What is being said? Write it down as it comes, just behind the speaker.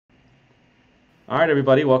All right,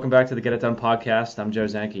 everybody, welcome back to the Get It Done podcast. I'm Joe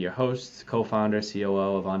Zanke, your host, co-founder,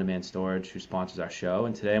 COO of On Demand Storage, who sponsors our show.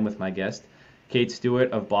 And today I'm with my guest, Kate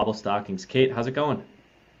Stewart of Bobble Stockings. Kate, how's it going?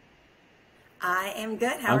 I am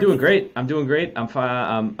good. How I'm are doing you? great. I'm doing great. I'm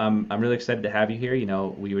fine. I'm really excited to have you here. You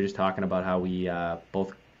know, we were just talking about how we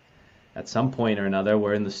both, at some point or another,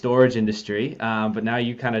 were in the storage industry, but now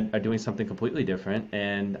you kind of are doing something completely different,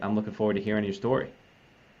 and I'm looking forward to hearing your story.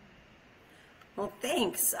 Well,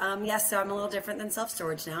 thanks. Yes, so I'm a little different than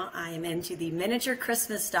self-storage now. I am into the miniature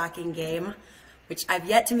Christmas stocking game, which I've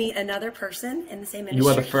yet to meet another person in the same You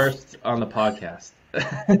are the industry. first on the podcast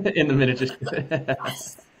in the miniature.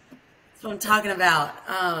 Yes, that's what I'm talking about.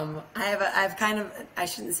 I've kind of, I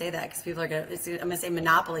shouldn't say that because people are going to, I'm going to say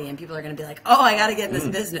monopoly and people are going to be like, oh, I got to get in this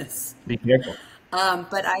Mm, business. be careful.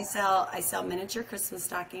 But I sell miniature Christmas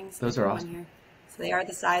stockings Those like the are one awesome. here. So they are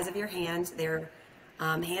the size of your hand. They're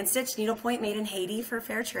hand stitched needlepoint made in Haiti for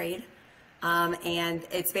fair trade. And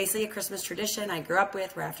it's basically a Christmas tradition I grew up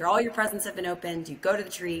with where after all your presents have been opened, you go to the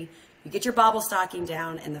tree, you get your bauble stocking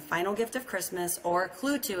down, and the final gift of Christmas or a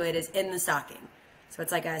clue to it is in the stocking. So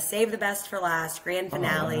it's like a save the best for last, grand Oh, wow.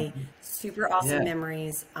 finale, super awesome Yeah.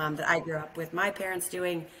 memories that I grew up with my parents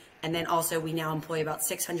doing. And then also we now employ about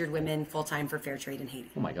 600 women full time for fair trade in Haiti.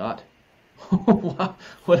 Oh my God. Wow.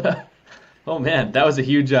 What a, oh man, that was a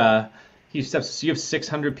huge step. So you have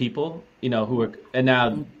 600 people, who are, and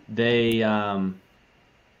now they,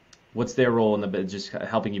 what's their role in the bit? Just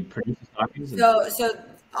helping you produce the stockings? And, So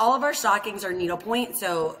all of our stockings are needlepoint.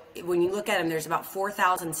 So when you look at them, there's about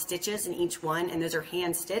 4,000 stitches in each one, and those are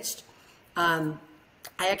hand stitched. Um,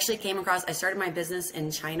 I actually came across, I started my business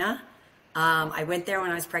in China. I went there when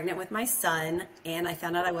I was pregnant with my son, and I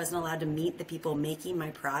found out I wasn't allowed to meet the people making my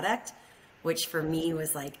product, which for me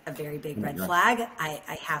was like a very oh big my red God. flag.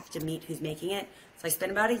 I have to meet who's making it. So I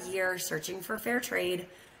spent about a year searching for fair trade,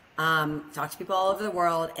 talked to people all over the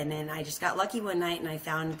world, and then I just got lucky one night and I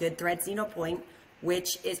found Good Threads Needlepoint,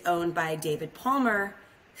 which is owned by David Palmer,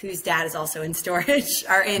 whose dad is also in storage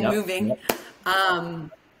or in Yep. moving. Yep.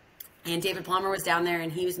 And David Palmer was down there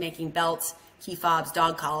and he was making belts, key fobs,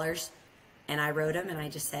 dog collars. And I wrote him and I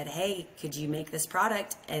just said, hey, could you make this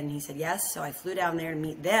product? And he said, yes. So I flew down there to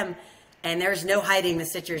meet them. And there's no hiding the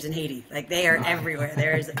stitchers in Haiti. Like they are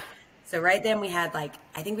everywhere. So right then we had like,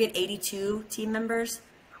 I think we had 82 team members.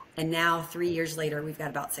 And now 3 years later, we've got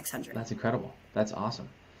about 600. That's incredible. That's awesome.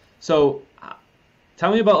 So,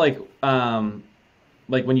 tell me about like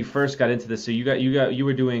when you first got into this. So you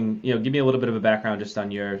were doing, give me a little bit of a background just on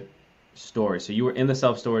your story. So you were in the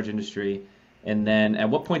self-storage industry, and then at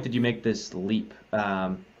what point did you make this leap?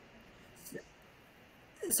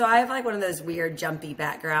 So I have like one of those weird jumpy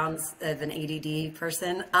backgrounds of an ADD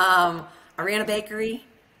person. I ran a bakery,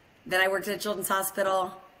 then I worked at a children's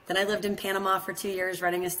hospital, then I lived in Panama for 2 years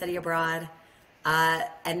running a study abroad.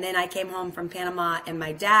 And then I came home from Panama, and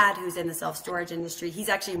my dad, who's in the self-storage industry, he's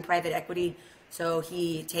actually in private equity. So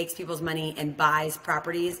he takes people's money and buys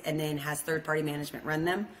properties and then has third-party management run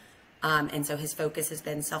them. And so his focus has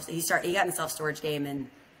been he got in the self-storage game in,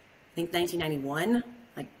 I think, 1991,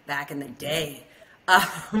 like back in the day.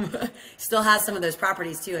 Um, Still has some of those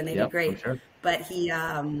properties too, and they do Yep, I'm great. sure. But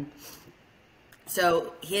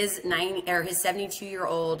so his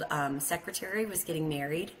 72-year-old secretary was getting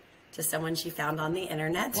married to someone she found on the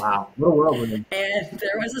internet, Wow, what a world we're in. and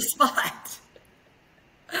there was a spot.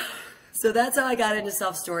 So that's how I got into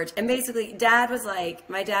self storage. And basically,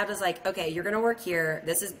 my dad was like, okay, you're going to work here.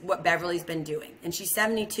 This is what Beverly's been doing. And she's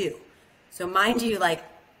 72. So mind you, like,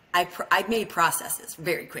 I made processes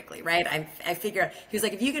very quickly, right? I figured out, he was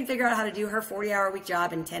like, if you can figure out how to do her 40-hour week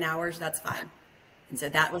job in 10 hours, that's fine. And so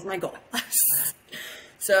that was my goal.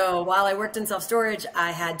 So while I worked in self storage,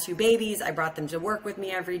 I had two babies. I brought them to work with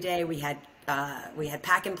me every day. We had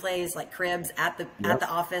pack and plays like cribs at the Yep.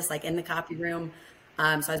 office, like in the copy room. So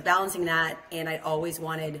I was balancing that, and I always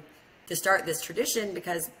wanted to start this tradition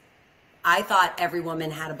because I thought every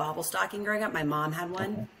woman had a bauble stocking growing up. My mom had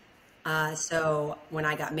one. So when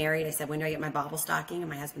I got married, I said, when do I get my bauble stocking? And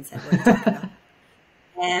my husband said, what are you talking about?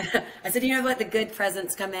 And I said, you know, let the good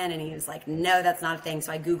presents come in. And he was like, no, that's not a thing.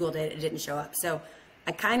 So I Googled it. It didn't show up. So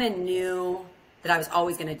I kind of knew that I was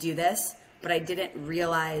always going to do this, but I didn't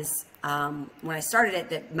realize when I started it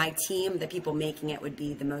that my team, the people making it would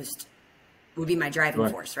be my driving Sure.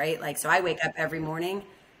 force, right? Like, so I wake up every morning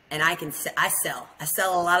and I sell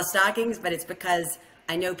a lot of stockings, but it's because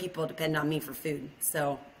I know people depend on me for food.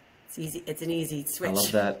 So it's easy. It's an easy I love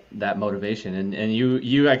switch. that motivation, and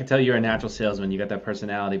you I can tell you're a natural salesman. You got that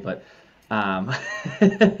personality, but I'd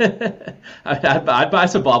buy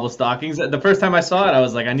some bauble stockings. The first time I saw it, I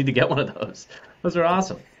was like, I need to get one of those. Those are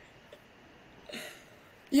awesome.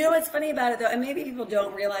 You know what's funny about it though, and maybe people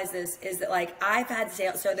don't realize this, is that like I've had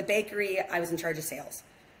sales. So the bakery, I was in charge of sales,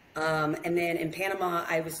 and then in Panama,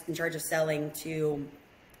 I was in charge of selling to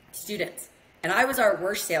students, and I was our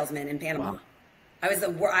worst salesman in Panama. Wow. I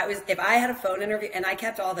was if I had a phone interview, and I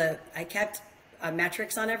kept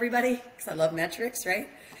metrics on everybody because I love metrics, right?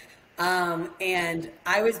 And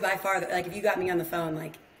I was by far like if you got me on the phone,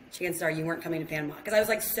 like chances are you weren't coming to Panama because I was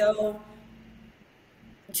like so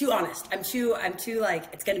too honest. I'm too like,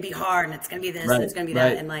 it's going to be hard and it's going to be this and it's going to be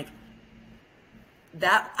that. And like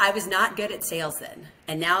that, I was not good at sales then.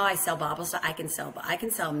 And now I sell bobble stock. I can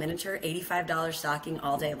sell miniature $85 stocking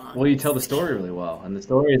all day long. Well, you tell the story really well, and the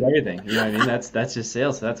story is everything. You know what I mean? That's just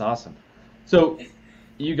sales. So that's awesome. So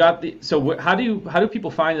you got how do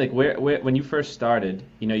people find like where when you first started,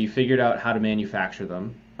 you know, you figured out how to manufacture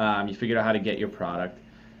them. You figured out how to get your product.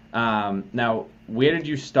 Now, where did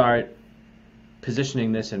you start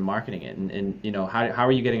positioning this and marketing it, and you know, how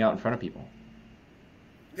are you getting out in front of people?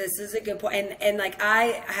 This is a good point. And like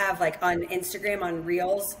I have like on Instagram on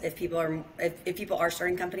Reels, if people are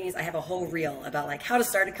starting companies, I have a whole reel about like how to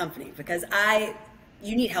start a company because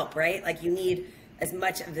you need help, right? Like you need as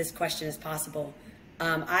much of this question as possible.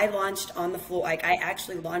 I launched on the floor, like I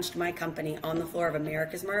actually launched my company on the floor of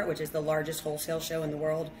America's Mart, which is the largest wholesale show in the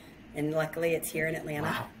world. And luckily it's here in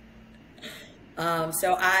Atlanta. Wow.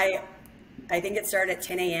 So I think it started at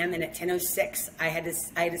 10 a.m. and at 10:06, I had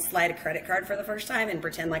to slide a credit card for the first time and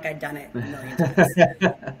pretend like I'd done it a million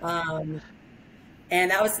times.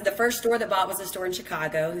 And that was the first store that bought was a store in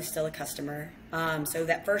Chicago who's still a customer. So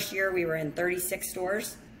that first year we were in 36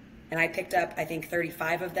 stores and I picked up, I think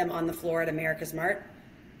 35 of them on the floor at America's Mart.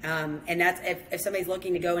 And that's, if somebody's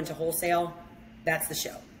looking to go into wholesale, that's the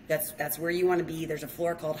show. That's where you want to be. There's a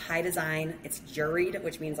floor called High Design. It's juried,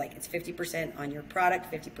 which means like it's 50% on your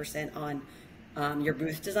product, 50% on your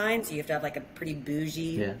booth design. So you have to have like a pretty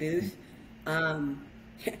bougie booth.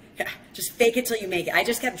 Just fake it till you make it. I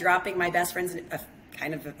just kept dropping my best friend's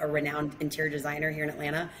kind of a renowned interior designer here in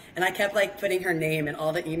Atlanta, and I kept like putting her name in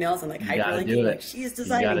all the emails and like hyperlinking. Like, she's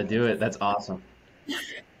designing. You got to do it. That's awesome.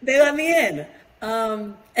 They let me in.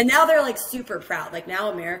 And now they're like super proud. Like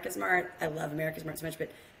now America's Mart, I love America's Mart so much,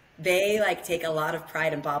 but they like take a lot of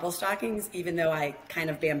pride in bobble stockings, even though I kind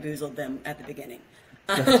of bamboozled them at the beginning.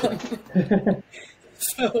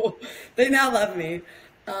 So they now love me.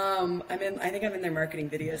 I think I'm in their marketing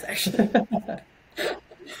videos actually.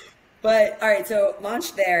 But all right, so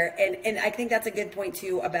launched there. And I think that's a good point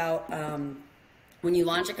too about when you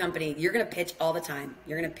launch a company, you're going to pitch all the time.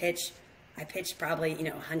 You're going to pitch. I pitched probably,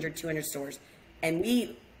 100, 200 stores. And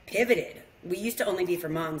we pivoted. We used to only be for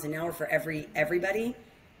moms, and now we're for everybody.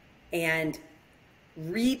 And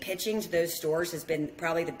re-pitching to those stores has been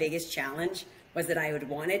probably the biggest challenge, was that I had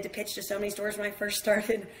wanted to pitch to so many stores when I first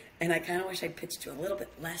started, and I kind of wish I'd pitched to a little bit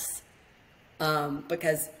less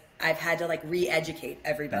because I've had to like re-educate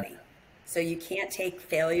everybody. So you can't take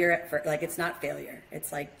failure like it's not failure.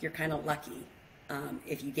 It's like you're kind of lucky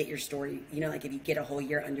if you get your story, like if you get a whole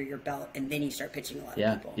year under your belt and then you start pitching a lot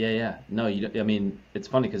of people. Yeah. No, I mean, it's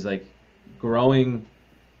funny because like growing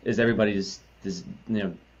is everybody's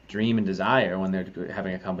dream and desire when they're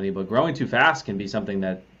having a company, but growing too fast can be something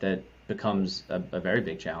that becomes a very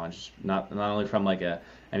big challenge. Not only from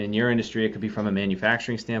in your industry, it could be from a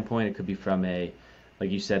manufacturing standpoint, it could be from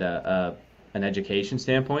like you said, an education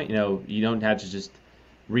standpoint. You don't have to just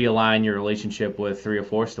realign your relationship with 3 or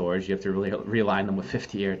 4 stores. You have to really realign them with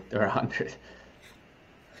 50 or 100.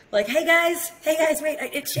 Like, hey guys, wait,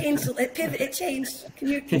 it changed, it changed. Can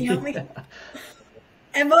you help me?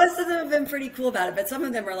 And most of them have been pretty cool about it, but some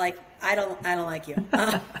of them are like, I don't like you.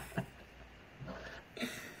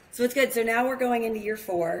 So it's good. So now we're going into year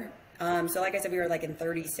 4. So like I said, we were like in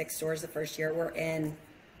 36 stores the first year. We're in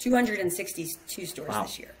 262 stores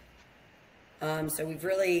this year. So we've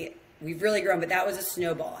really grown, but that was a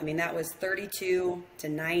snowball. I mean, that was 32 to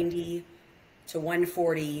 90 to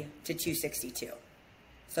 140 to 262.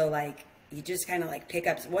 So like you just kind of like pick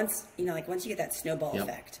up once you get that snowball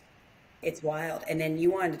effect, it's wild. And then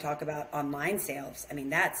you wanted to talk about online sales. I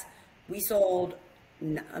mean, I sold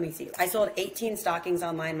 18 stockings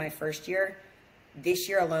online my first year. This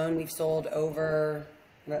year alone, we've sold over,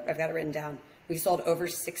 I've got it written down. We've sold over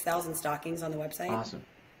 6,000 stockings on the website. Awesome.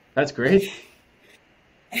 That's great.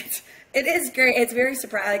 It is great. It's very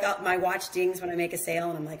surprising. Like my watch dings when I make a sale,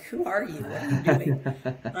 and I'm like, "Who are you? What are you doing?"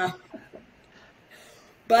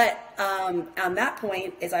 But on that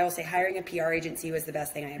point, is I will say hiring a PR agency was the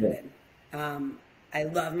best thing I ever did. I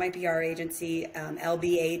love my PR agency,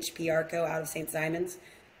 LBH PR Co. out of St. Simons.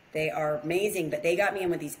 They are amazing, but they got me in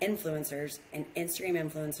with these influencers and Instagram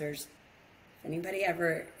influencers. If anybody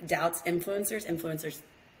ever doubts influencers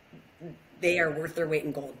they are worth their weight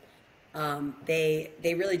in gold. They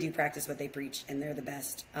really do practice what they preach, and they're the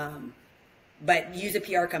best. But use a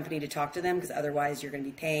PR company to talk to them, because otherwise you're going to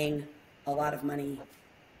be paying a lot of money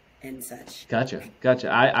and such. Gotcha.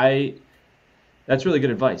 I that's really good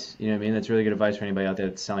advice. You know what I mean? That's really good advice for anybody out there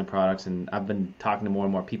that's selling products. And I've been talking to more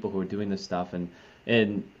and more people who are doing this stuff. And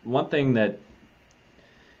one thing that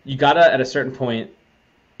you gotta, at a certain point,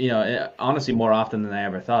 honestly, more often than I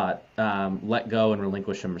ever thought, let go and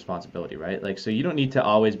relinquish some responsibility, right? Like, so you don't need to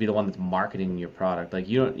always be the one that's marketing your product. Like,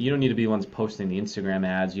 you don't need to be the ones posting the Instagram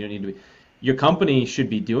ads. You don't need to be. Your company should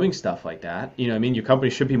be doing stuff like that. You know what I mean? Your company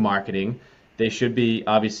should be marketing. They should be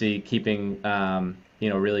obviously keeping,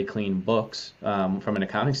 really clean books from an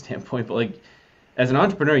accounting standpoint. But like, as an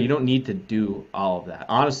entrepreneur, you don't need to do all of that.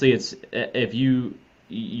 Honestly,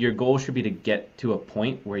 your goal should be to get to a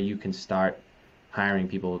point where you can start hiring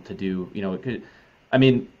people to do,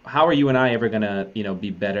 how are you and I ever gonna, be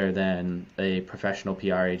better than a professional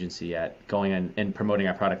PR agency at going and promoting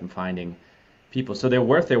our product and finding people? So they're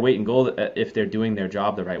worth their weight in gold if they're doing their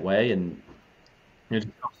job the right way. And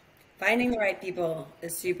finding the right people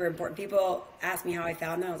is super important. People ask me how I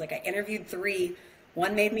found them. I was like, I interviewed 3.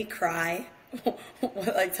 One made me cry,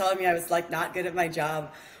 like telling me I was like not good at my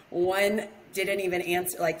job. One didn't even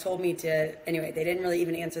answer, like told me to, anyway, they didn't really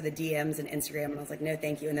even answer the DMs and Instagram. And I was like, no,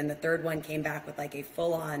 thank you. And then the third one came back with like a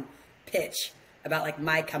full on pitch about like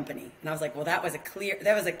my company. And I was like, well, that was a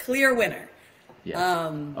clear winner. Yeah.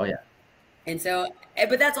 Oh yeah. And so,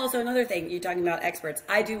 but that's also another thing. You're talking about experts.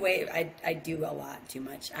 I do a lot too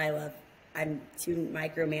much. I'm too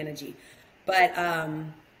micromanagey,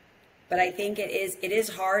 but I think it is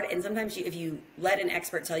hard. And sometimes if you let an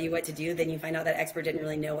expert tell you what to do, then you find out that expert didn't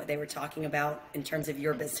really know what they were talking about in terms of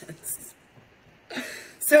your business.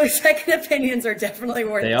 So second opinions are definitely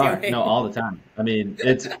worth doing. They are. No, all the time. I mean,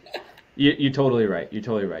 you're totally right. You're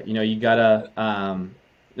totally right. You gotta,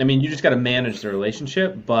 you just gotta manage the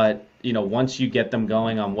relationship, but once you get them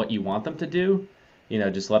going on what you want them to do,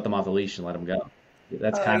 just let them off the leash and let them go.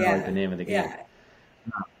 That's kind of like the name of the game. Yeah.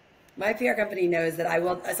 My PR company knows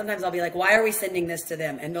that sometimes I'll be like, why are we sending this to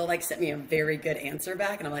them? And they'll like send me a very good answer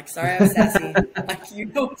back. And I'm like, sorry, I was sassy. Like, you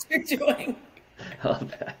know what you're doing. I love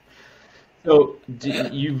that. So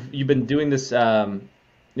you've been doing this,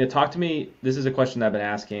 talk to me. This is a question that I've been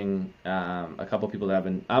asking a couple of people that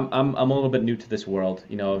I'm a little bit new to this world,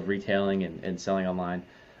 of retailing and selling online.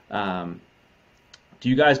 Do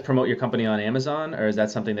you guys promote your company on Amazon, or is that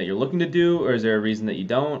something that you're looking to do, or is there a reason that you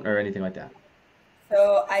don't, or anything like that?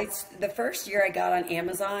 So the first year I got on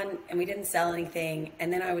Amazon and we didn't sell anything.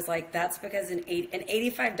 And then I was like, that's because an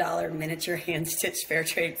 $85 miniature hand stitched fair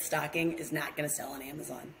trade stocking is not going to sell on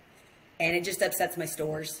Amazon. And it just upsets my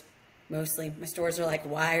stores mostly. My stores are like,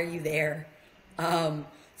 why are you there?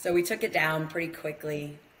 So we took it down pretty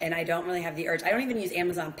quickly, and I don't really have the urge. I don't even use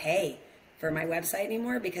Amazon Pay for my website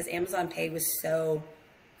anymore because Amazon Pay was so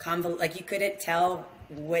convoluted. Like, you couldn't tell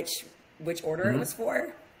which order it was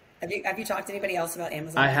for. Have you talked to anybody else about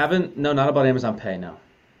Amazon I Pay? haven't. No, not about Amazon Pay.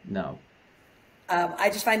 No.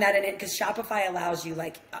 I just find that in it because Shopify allows you,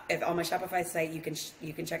 like, if on my Shopify site, you can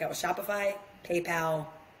check out with Shopify, PayPal,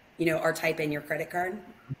 or type in your credit card.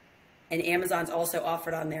 And Amazon's also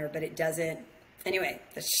offered on there, but it doesn't. Anyway,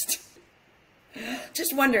 that's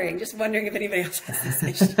just wondering if anybody else has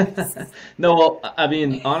this issue. No, well, I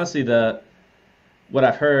mean, honestly, what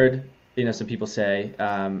I've heard, some people say,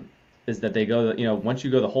 is that they go, once you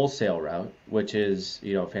go the wholesale route, which is,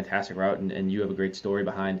 a fantastic route, and you have a great story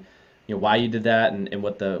behind, why you did that and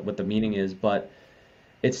what the meaning is, but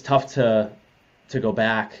it's tough to go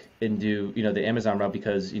back and do, the Amazon route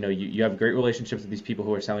because, you have great relationships with these people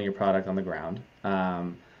who are selling your product on the ground.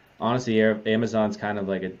 Honestly, Amazon's kind of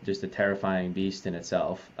like just a terrifying beast in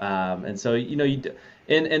itself. And so,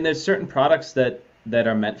 and there's certain products that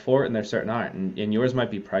are meant for it and there's certain aren't, and yours might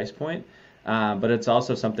be price point. But it's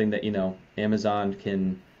also something that, Amazon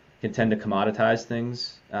can tend to commoditize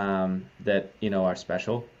things that, are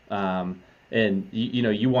special. And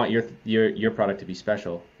you want your product to be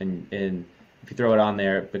special, and if you throw it on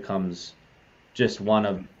there, it becomes just one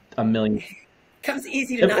of a million. Comes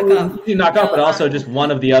easy to knock off. Easy to knock off, but also just one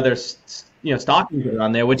of the other stockings that are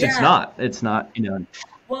on there, which it's not. It's not,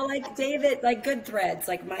 Well, like David, like good threads,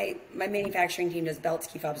 like my manufacturing team does belts,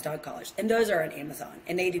 key fobs, dog collars, and those are on Amazon,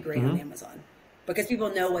 and they do great on Amazon because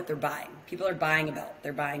people know what they're buying. People are buying a belt,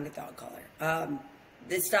 they're buying the dog collar.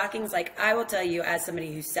 The stockings, like I will tell you, as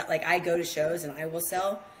somebody who like I go to shows and I will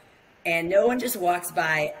sell, and no one just walks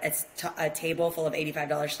by a table full of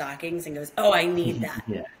 $85 stockings and goes, "Oh, I need that."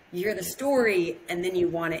 Yeah. You hear the story, and then you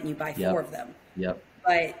want it, and you buy 4 of them. Yep.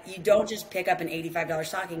 But you don't just pick up an $85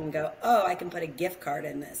 stocking and go, oh, I can put a gift card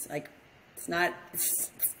in this. Like, that's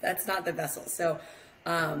not the vessel. So,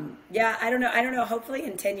 yeah, I don't know. I don't know. Hopefully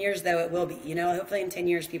in 10 years, though, it will be. Hopefully in 10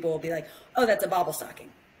 years, people will be like, oh, that's a bobble stocking.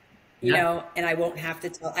 Yeah. And I won't have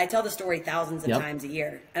to I tell the story thousands of Yep. times a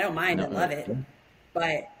year. I don't mind. No, I love it.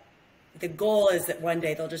 But the goal is that one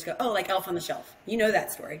day they'll just go, oh, like Elf on the Shelf. You know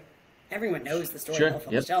that story. Everyone knows the story sure. of Elf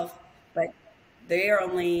on the Yep. Shelf. But they are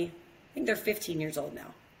only, I think they're 15 years old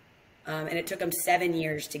now. And it took them 7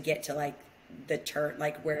 years to get to like the turn,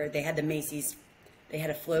 like where they had the Macy's, they had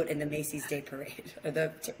a float in the Macy's Day Parade, or the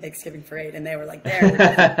Thanksgiving Parade. And they were like,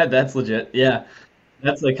 there. That's legit. Yeah.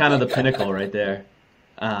 That's like kind of the pinnacle right there.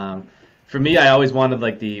 For me, I always wanted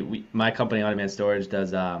like my company On Demand Storage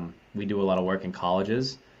does we do a lot of work in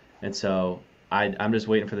colleges, and so I'm just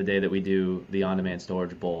waiting for the day that we do the On Demand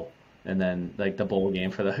Storage Bowl, and then like the bowl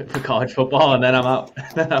game for college football, and then I'm out.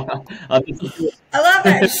 I love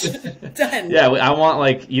it. Done. Yeah, I want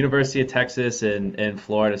like University of Texas and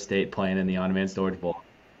Florida State playing in the On Demand Storage Bowl.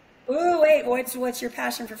 Ooh, wait, what's your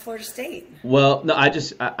passion for Florida State? Well, no, I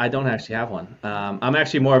don't actually have one. I'm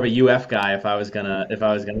actually more of a UF guy if I was gonna.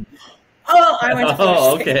 Oh, I went to Florida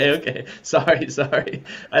Oh, State. okay. Sorry.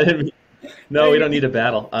 I didn't mean, no, we don't need a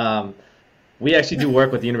battle. We actually do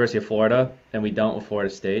work with the University of Florida, and we don't with Florida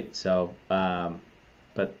State. So,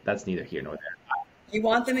 but that's neither here nor there. You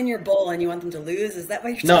want them in your bowl and you want them to lose? Is that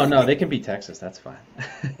what you're No, telling no, me? they can beat Texas. That's fine.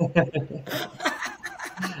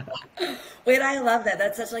 Wait, I love that.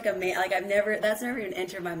 That's such like that's never even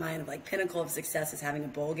entered my mind of like pinnacle of success is having a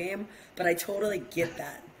bowl game, but I totally get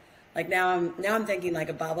that. Like now I'm thinking like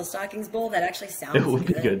a bobble stockings bowl. That actually sounds It would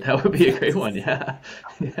be good. That would be a great one. Yeah.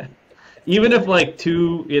 Yeah. Even if like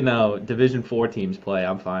two, Division 4 teams play,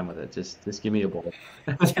 I'm fine with it. Just give me a bowl.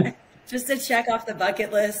 Just to check off the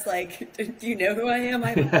bucket list, like, do you know who I am? I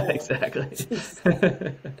have a Yeah, bowl.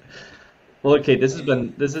 exactly. Well, Kate, this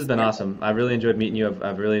has been awesome. I really enjoyed meeting you.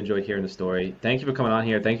 I've really enjoyed hearing the story. Thank you for coming on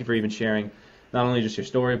here. Thank you for even sharing not only just your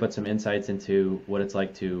story, but some insights into what it's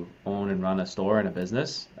like to own and run a store and a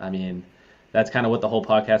business. I mean, that's kind of what the whole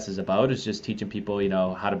podcast is about, is just teaching people,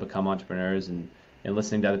 how to become entrepreneurs and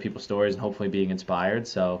listening to other people's stories and hopefully being inspired.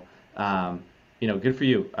 So, good for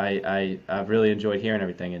you. I've really enjoyed hearing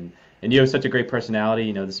everything, and you have such a great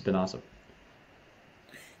personality. This has been awesome.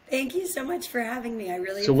 Thank you so much for having me. I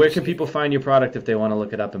really So where can appreciate people find your product if they want to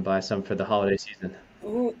look it up and buy some for the holiday season? it.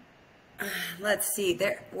 Ooh, let's see.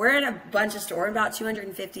 We're in a bunch of stores. We're in about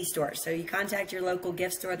 250 stores. So you contact your local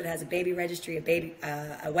gift store that has a baby registry,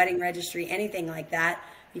 a wedding registry, anything like that.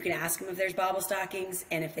 You can ask them if there's bobble stockings,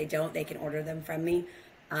 and if they don't, they can order them from me.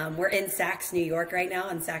 We're in Saks, New York right now,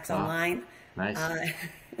 on Saks Wow. Online. Nice.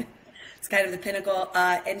 It's kind of the pinnacle.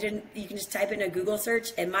 You can just type in a Google search,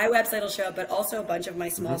 and my website will show up, but also a bunch of my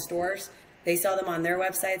small stores. They sell them on their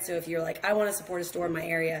website. So if you're like, I want to support a store in my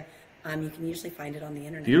area, you can usually find it on the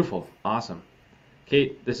internet. Beautiful. Awesome.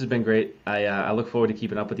 Kate, this has been great. I look forward to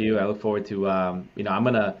keeping up with you. I look forward to,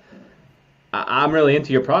 I'm really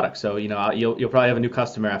into your product. So, you'll probably have a new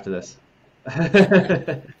customer after this.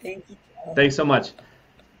 Thank you, Joe. Thanks so much.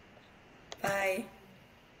 Bye.